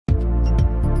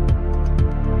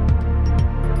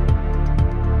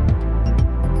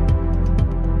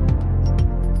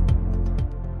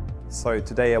So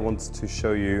today I wanted to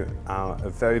show you a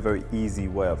very easy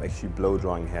way of actually blow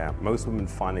drying hair. Most women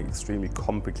find it extremely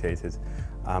complicated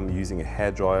using a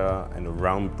hairdryer and a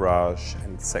round brush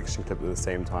and section clip at the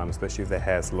same time, especially if their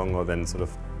hair is longer than sort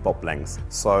of bob lengths.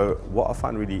 So what I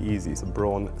find really easy is a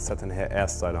Braun satin hair air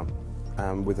styler.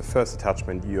 With the first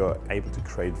attachment, you're able to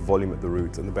create volume at the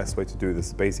roots, and the best way to do this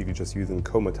is basically just using the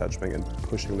comb attachment and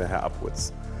pushing the hair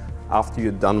upwards. After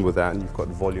you're done with that and you've got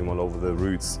volume all over the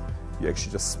roots, you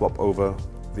actually just swap over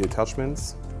the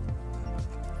attachments,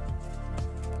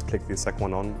 click the second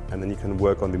one on, and then you can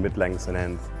work on the mid-lengths and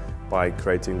ends by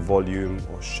creating volume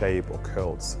or shape or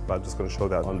curls. But I'm just going to show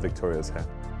that on Victoria's hair.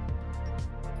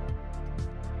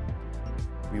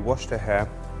 We wash the hair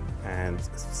and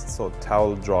it's sort of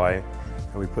towel dry,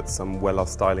 and we put some Wella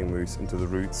styling mousse into the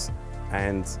roots,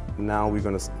 and now we're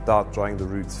going to start drying the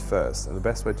roots first. And the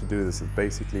best way to do this is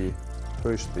basically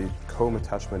push the comb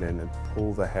attachment in and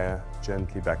pull the hair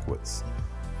gently backwards.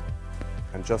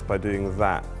 And just by doing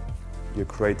that, you're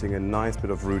creating a nice bit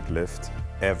of root lift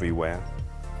everywhere,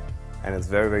 and it's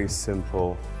very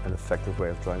simple and effective way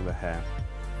of drying the hair.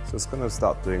 So it's going to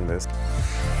start doing this.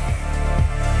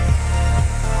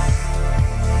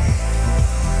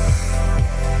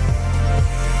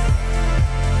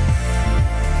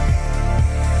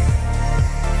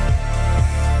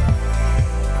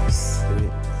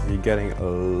 Getting a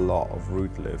lot of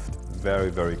root lift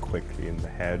very quickly, and the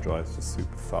hair dries just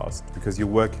super fast because you're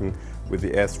working with the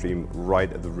airstream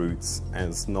right at the roots and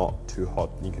it's not too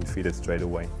hot and you can feel it straight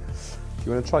away. Do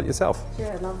you want to try it yourself?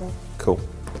 Sure, I love it. Cool.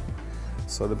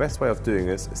 So the best way of doing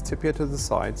this is tip here to the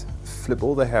side, flip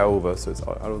all the hair over so it's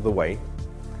out of the way,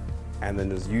 and then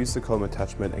just use the comb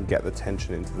attachment and get the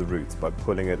tension into the roots by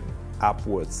pulling it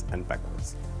upwards and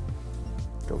backwards.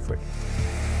 Go for it.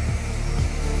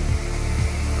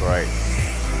 Great.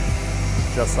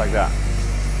 Just like that.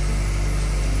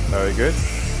 Very good.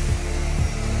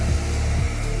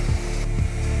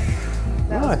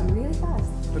 That was really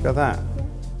fast. Look at that. Yeah.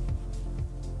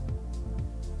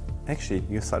 Actually,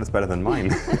 your style is better than mine.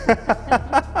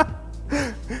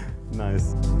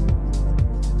 Nice.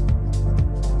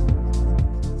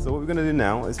 So what we're going to do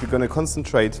now is we're going to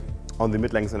concentrate on the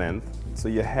mid-lengths and end. So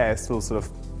your hair is still sort of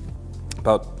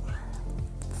about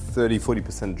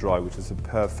 30–40% dry, which is a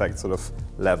perfect sort of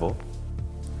level.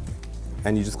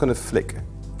 And you're just going to flick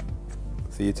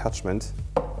the attachment,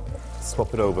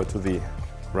 swap it over to the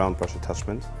round brush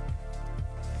attachment,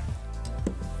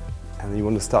 and then you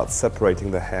want to start separating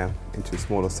the hair into a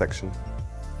smaller section.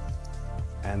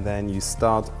 And then you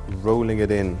start rolling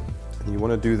it in. And you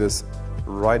want to do this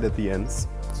right at the ends.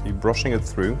 So you're brushing it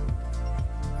through,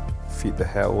 feed the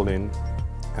hair all in,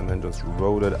 and then just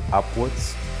roll it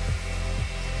upwards.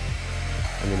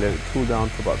 And you let it cool down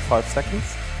for about 5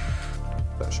 seconds.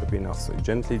 That should be enough. So you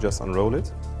gently just unroll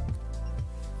it.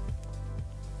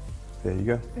 There you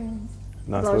go. Brilliant.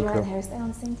 Nice blow little dry curl. and hairstyle on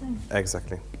the same time.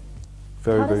 Exactly.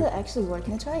 How does it actually work?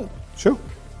 Can I try it? Sure.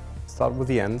 Start with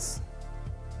the ends,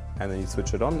 and then you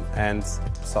switch it on and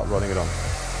start rolling it on.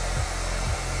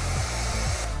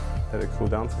 Let it cool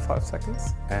down for 5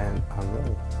 seconds and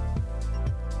unroll.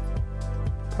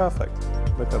 Perfect.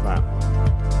 Look at that.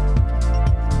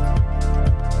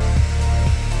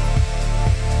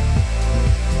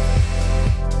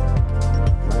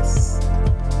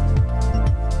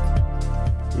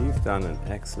 You've done an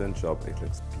excellent job. It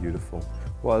looks beautiful.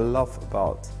 What I love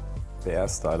about the air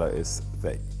styler is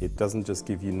that it doesn't just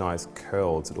give you nice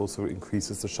curls, it also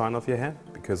increases the shine of your hair.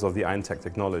 Because of the ionica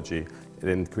technology, it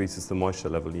increases the moisture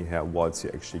level in your hair whilst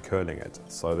you're actually curling it.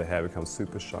 So the hair becomes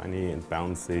super shiny and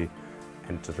bouncy,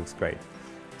 and it just looks great.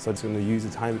 So I'm just going to use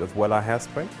a tiny bit of Wella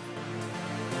hairspray.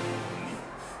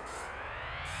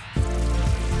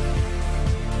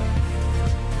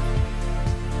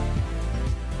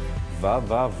 Va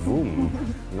va voom.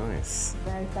 Nice.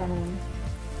 Very feminine.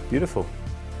 Beautiful.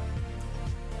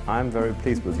 I'm very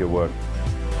pleased with your work.